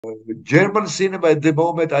German cinema at the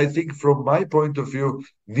moment, I think, from my point of view,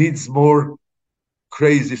 needs more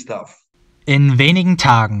crazy stuff. In wenigen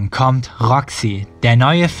Tagen kommt Roxy, der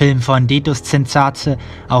neue Film von Dito Tsintsadze,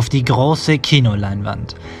 auf die große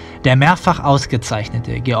Kinoleinwand. Der mehrfach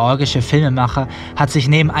ausgezeichnete georgische Filmemacher hat sich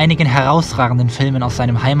neben einigen herausragenden Filmen aus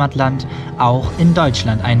seinem Heimatland auch in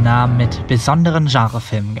Deutschland einen Namen mit besonderen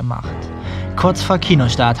Genre-Filmen gemacht. Kurz vor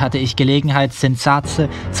Kinostart hatte ich Gelegenheit, Tsintsadze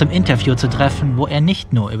zum Interview zu treffen, wo er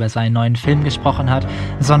nicht nur über seinen neuen Film gesprochen hat,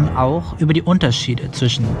 sondern auch über die Unterschiede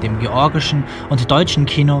zwischen dem georgischen und deutschen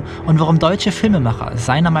Kino und warum deutsche Filmemacher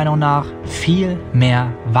seiner Meinung nach viel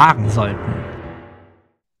mehr wagen sollten.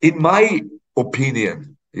 In my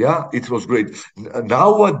opinion, yeah, it was great.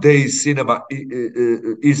 Nowadays, cinema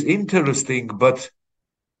is interesting, but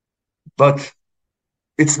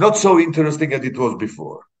it's not so interesting as it was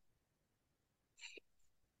before.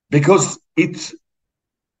 Because it's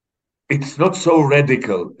not so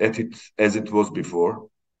radical as it was before,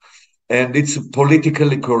 and it's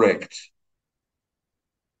politically correct.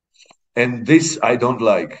 And this I don't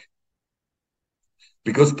like,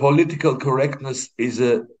 because political correctness is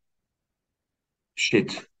a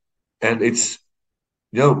shit, and it's,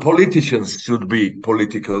 politicians should be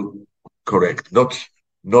political correct, not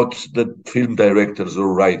the film directors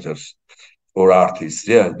or writers or artists.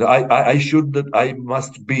 Yeah, I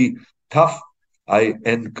must be tough.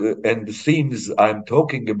 And the themes I'm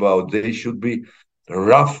talking about, they should be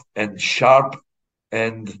rough and sharp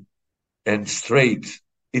and straight.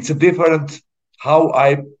 It's a different how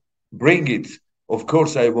I bring it. Of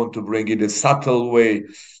course, I want to bring it in a subtle way,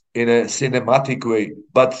 in a cinematic way,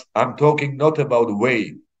 but I'm talking not about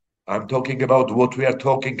way. I'm talking about what we are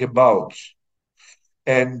talking about.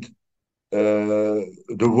 And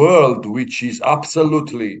the world, which is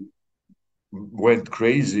absolutely went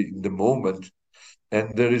crazy in the moment,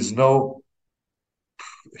 and there is no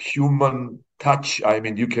human touch. I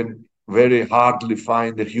mean, you can very hardly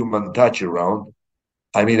find a human touch around.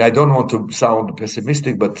 I mean, I don't want to sound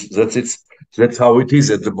pessimistic, but that's how it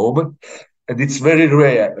is at the moment. And it's very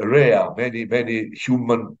rare, many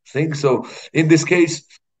human things. So in this case,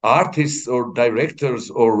 artists or directors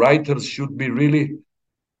or writers should be really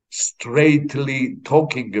straightly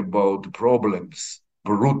talking about problems,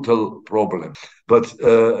 brutal problems. But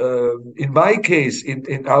in my case,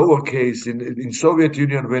 in our case, in Soviet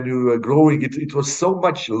Union, when you were growing, it was so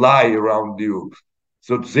much lie around you.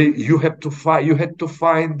 So you had to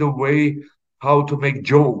find a way how to make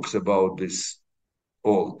jokes about this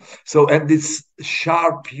all. So, and this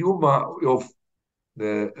sharp humor of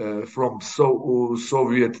from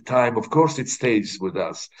Soviet time, of course, it stays with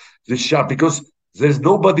us. This sharp, because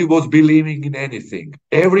nobody was believing in anything.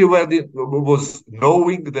 Everybody was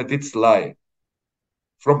knowing that it's lie,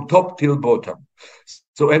 from top till bottom.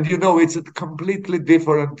 So, and it's a completely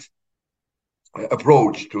different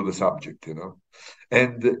approach to the subject,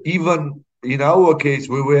 And even in our case,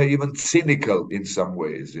 we were even cynical in some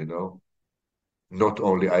ways, Not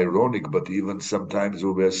only ironic, but even sometimes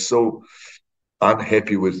we were so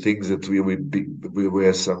unhappy with things that we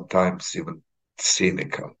were sometimes even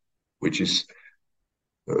cynical, which is,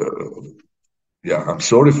 I'm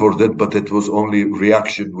sorry for that, but it was only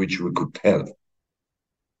reaction which we could tell.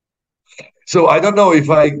 So I don't know if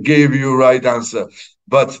I gave you right answer,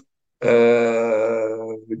 but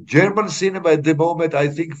German cinema at the moment, I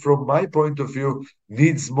think, from my point of view,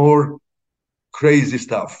 needs more crazy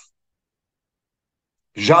stuff.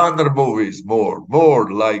 Genre movies,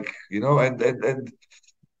 more like, and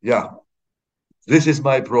yeah, this is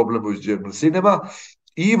my problem with German cinema.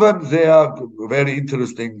 Even there are very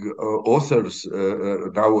interesting authors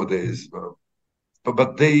nowadays,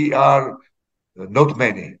 but they are not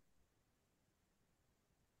many.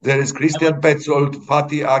 There is Christian Petzold,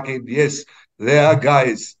 Fatih Akin. Yes, there are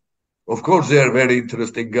guys. Of course, they are very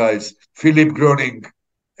interesting guys. Philip Groening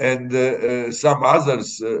and some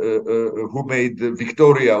others who made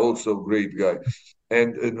Victoria, also great guy.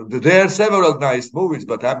 And there are several nice movies,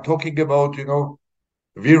 but I'm talking about,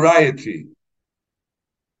 variety.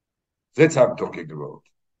 That's what I'm talking about.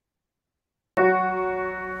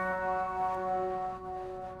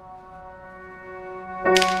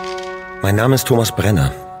 Mein Name ist Thomas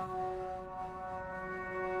Brenner.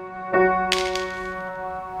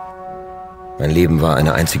 Mein Leben war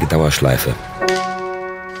eine einzige Dauerschleife,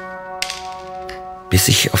 bis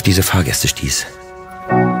ich auf diese Fahrgäste stieß.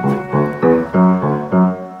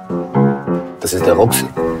 Das ist der Roxy.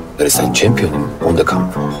 Er ist ein Champion im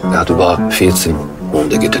Hundekampf. Er hat über 14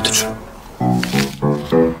 Hunde getötet.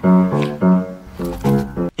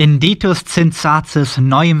 In Dito Tsintsadzes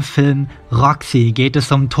neuem Film Roxy geht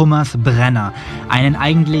es um Thomas Brenner, einen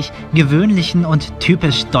eigentlich gewöhnlichen und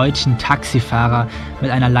typisch deutschen Taxifahrer mit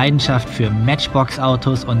einer Leidenschaft für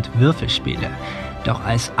Matchbox-Autos und Würfelspiele. Doch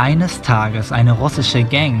als eines Tages eine russische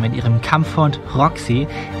Gang mit ihrem Kampfhund Roxy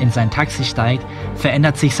in sein Taxi steigt,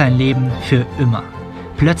 verändert sich sein Leben für immer.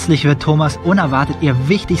 Plötzlich wird Thomas unerwartet ihr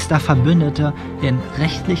wichtigster Verbündeter in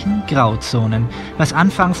rechtlichen Grauzonen. Was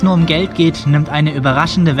anfangs nur um Geld geht, nimmt eine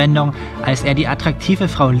überraschende Wendung, als er die attraktive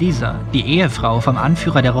Frau Lisa, die Ehefrau vom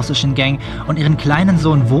Anführer der russischen Gang, und ihren kleinen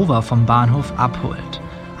Sohn Wova vom Bahnhof abholt.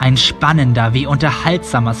 Ein spannender wie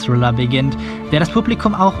unterhaltsamer Thriller beginnt, der das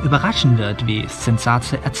Publikum auch überraschen wird, wie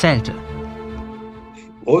Tsintsadze erzählte.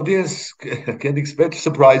 Audience can expect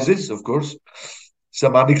surprises, of course.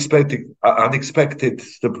 Some unexpected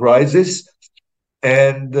surprises,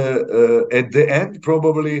 and at the end,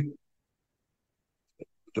 probably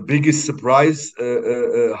the biggest surprise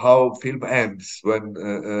how film ends when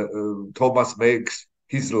Thomas makes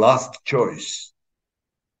his last choice,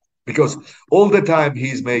 because all the time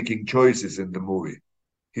he's making choices in the movie.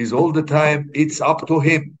 He's all the time, it's up to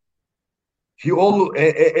him.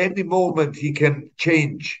 Any moment he can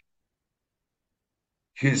change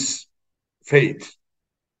his fate.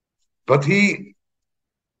 But he's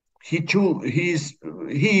the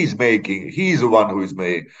one who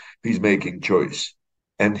is making choice,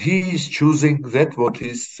 and he's choosing that what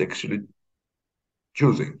he's actually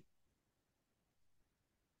choosing.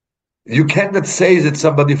 You cannot say that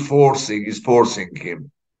somebody is forcing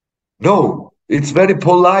him. No, it's very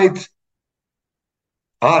polite.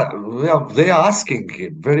 They are asking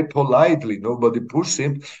him very politely. Nobody pushes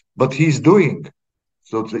him, but he's doing.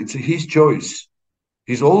 So it's his choice.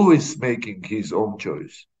 He's always making his own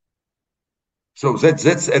choice. So that's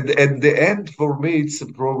at the end, for me, it's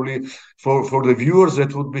probably for the viewers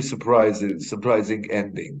that would be surprising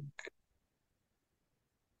ending,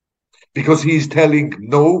 because he's telling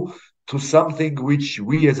no to something which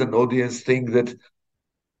we as an audience think that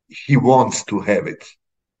he wants to have it,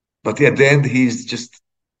 but at the end he's just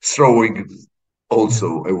throwing it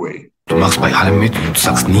also away. Du machst bei allem mit und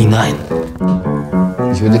sagst nie nein.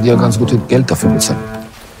 Ich würde dir ganz gut Geld dafür bezahlen.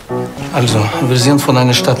 Also, wir sind von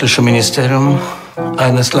einem staatlichen Ministerium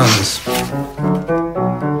eines Landes.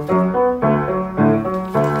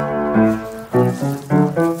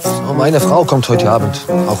 Oh, meine Frau kommt heute Abend,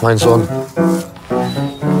 auch mein Sohn.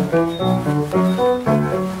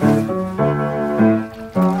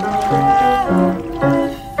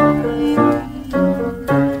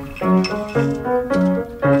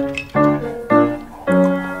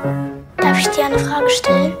 Darf ich dir eine Frage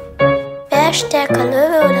stellen? Wer ist stärker,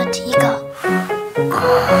 Löwe oder Tiger?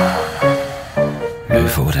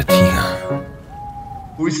 Löwe oder Tiger?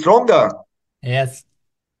 Who is stronger? Yes.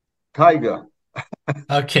 Tiger.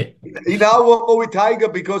 Okay. In our movie, Tiger,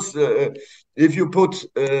 because if you put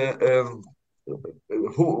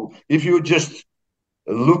if you just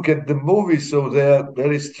look at the movie, so there are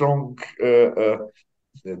very strong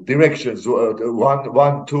directions.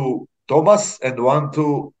 One to Thomas and one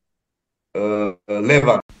to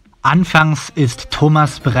Levan. Anfangs ist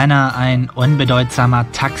Thomas Brenner ein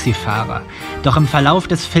unbedeutsamer Taxifahrer. Doch im Verlauf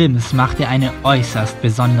des Films macht er eine äußerst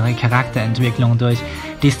besondere Charakterentwicklung durch,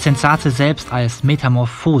 die Tsintsadze selbst als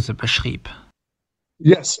Metamorphose beschrieb.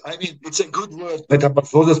 Yes, I mean, it's a good word,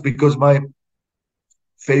 Metamorphose, because my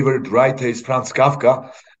favorite writer is Franz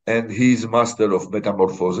Kafka, and he's a master of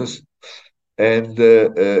metamorphoses. And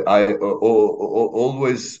I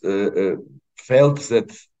always felt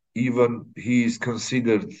that even he is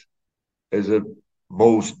considered as a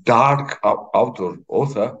most dark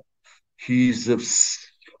author, he's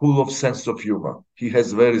full of sense of humor. He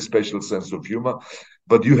has very special sense of humor,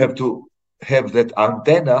 but you have to have that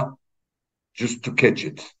antenna just to catch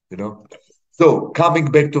it, you know. So coming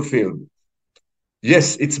back to film,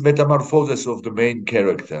 yes, it's metamorphosis of the main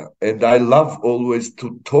character, and I love always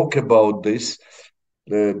to talk about this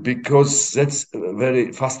because that's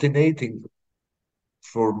very fascinating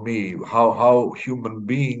for me. How human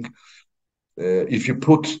being, if you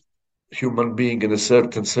put human being in a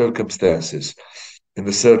certain circumstances, in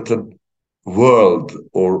a certain world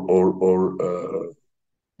or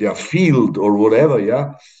field or whatever,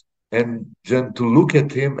 yeah, and then to look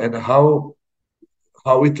at him and how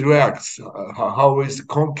it reacts, how is the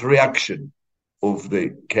counter-reaction of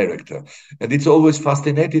the character. And it's always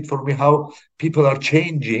fascinated for me how people are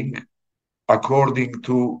changing according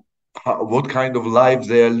to what kind of life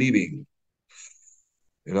they are living,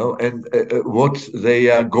 you know, and what they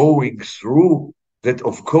are going through, that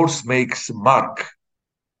of course makes mark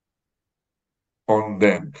on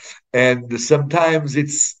them. And sometimes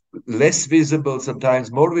it's less visible,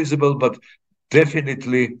 sometimes more visible, but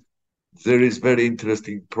definitely there is very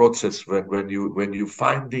interesting process when you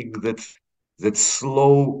finding that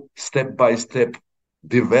slow step-by-step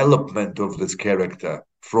development of this character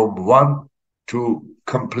from one to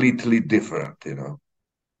completely different, you know.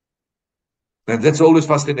 And that's always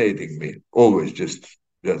fascinating me. Always just,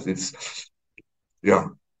 yes, it's, yeah.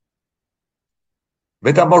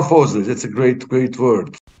 Metamorphose, that's a great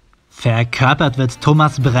word. Verkörpert wird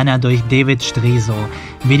Thomas Brenner durch David Striso.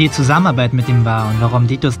 Wie die Zusammenarbeit mit ihm war und warum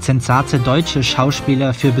Dito Tsintsadze deutsche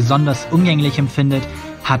Schauspieler für besonders umgänglich empfindet,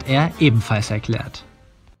 hat er ebenfalls erklärt.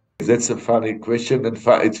 That's a funny question, and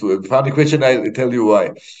it's a funny question. I'll tell you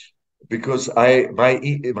why. Because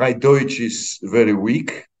my Deutsch is very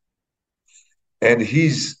weak, and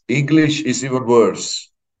his English is even worse.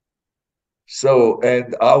 So,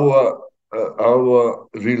 and our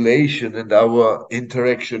relation and our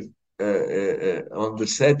interaction on the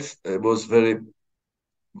set was very,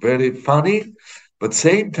 very funny, but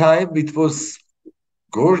same time it was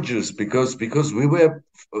gorgeous because we were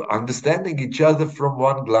understanding each other from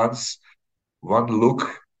one glance, one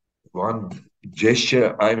look, one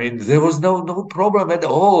gesture. I mean, there was no problem at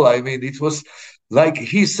all. I mean, it was like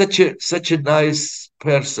he's such a nice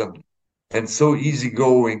person and so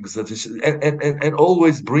easygoing, and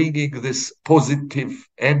always bringing this positive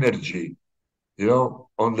energy, you know,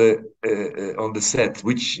 on the set,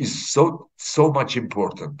 which is so much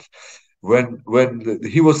important. When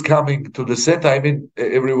he was coming to the set, I mean,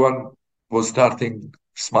 everyone was starting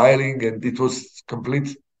smiling, and it was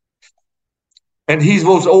complete. And he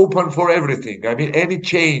was open for everything. I mean, any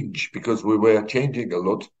change, because we were changing a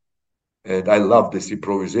lot. And I love these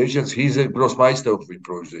improvisations. He's a Grossmeister of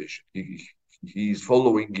improvisation. He's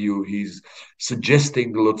following you. He's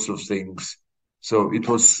suggesting lots of things. So it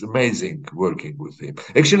was amazing working with him.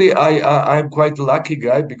 Actually, I'm quite a lucky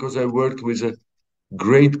guy because I worked with a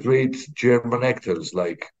great German actors,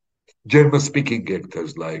 like German-speaking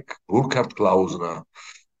actors like Burkhard Klausner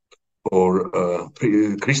or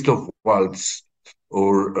Christoph Waltz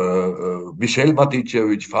or Michel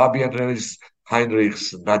Maticevic, Fabian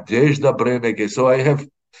Heinrichs, Nadezhda Brenege. So I have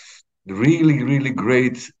really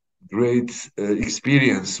great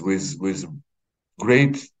experience with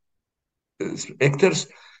great actors,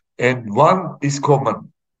 and one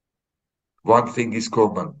thing is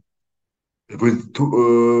common with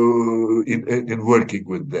in working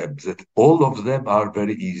with them, that all of them are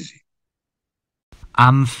very easy.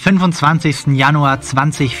 Am 25. Januar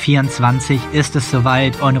 2024 ist es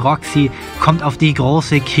soweit und Roxy kommt auf die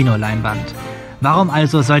große Kinoleinwand. Warum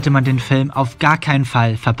also sollte man den Film auf gar keinen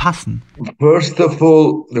Fall verpassen? First of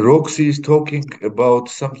all, Roxy is talking about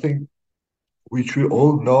something which we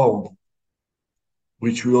all know,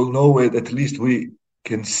 and at least we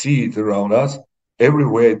can see it around us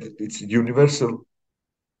everywhere. It's a universal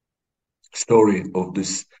story of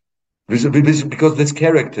this, because this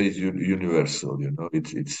character is universal. You know,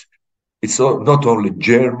 it's not only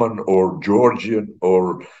German or Georgian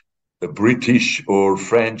or British or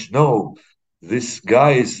French. No, this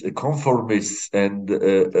guy is a conformist and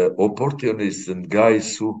opportunist, and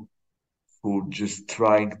guys who just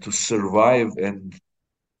trying to survive, and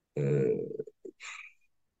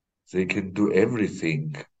they can do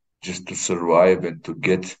everything just to survive and to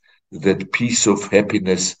get that piece of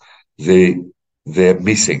happiness they're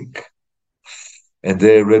missing, and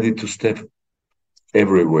they're ready to step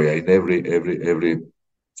everywhere in every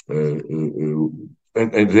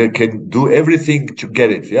and they can do everything to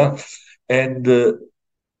get it. Yeah, and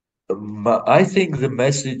I think the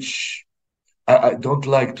message. I don't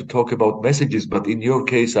like to talk about messages, but in your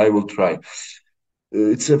case, I will try.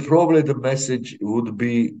 It's probably the message would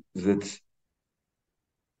be that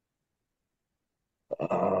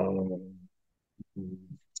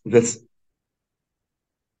that's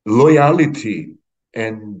loyalty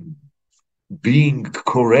and being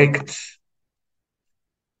correct.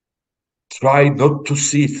 Try not to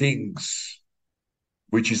see things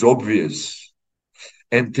which is obvious,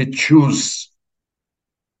 and to choose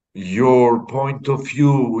your point of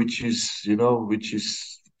view, which is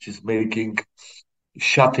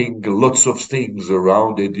shutting lots of things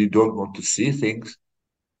around, and you don't want to see things.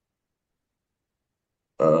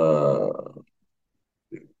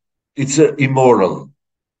 It's an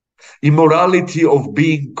immorality of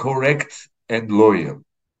being correct and loyal,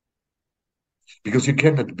 because you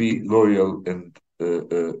cannot be loyal and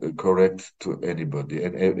correct to anybody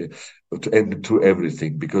and to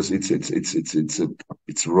everything, because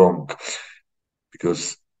it's wrong.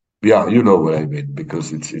 Because yeah, you know what I mean.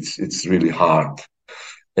 Because it's really hard,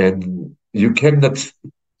 and you cannot.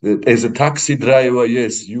 As a taxi driver,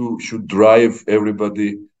 yes, you should drive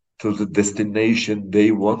everybody to the destination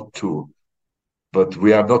they want to. But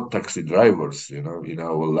we are not taxi drivers, you know, in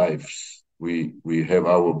our lives. We have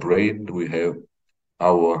our brain, we have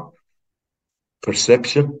our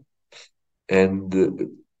perception, and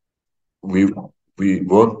we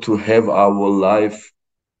want to have our life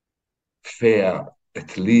fair,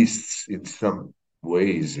 at least in some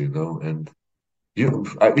ways, you know. And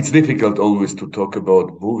it's difficult always to talk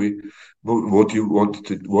about movie, what you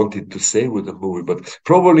wanted to say with the movie. But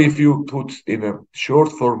probably if you put in a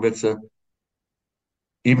short form, it's a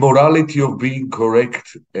immorality of being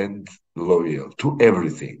correct and loyal to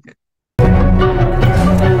everything.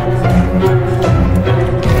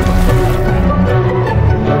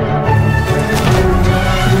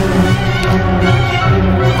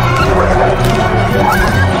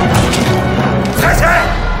 Fresse!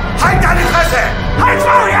 Halt deine Fresse! Halt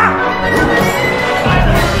Frau, ja!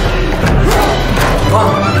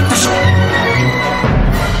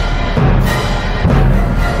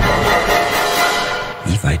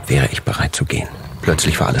 Wie weit wäre ich bereit zu gehen?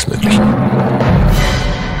 Plötzlich war alles möglich.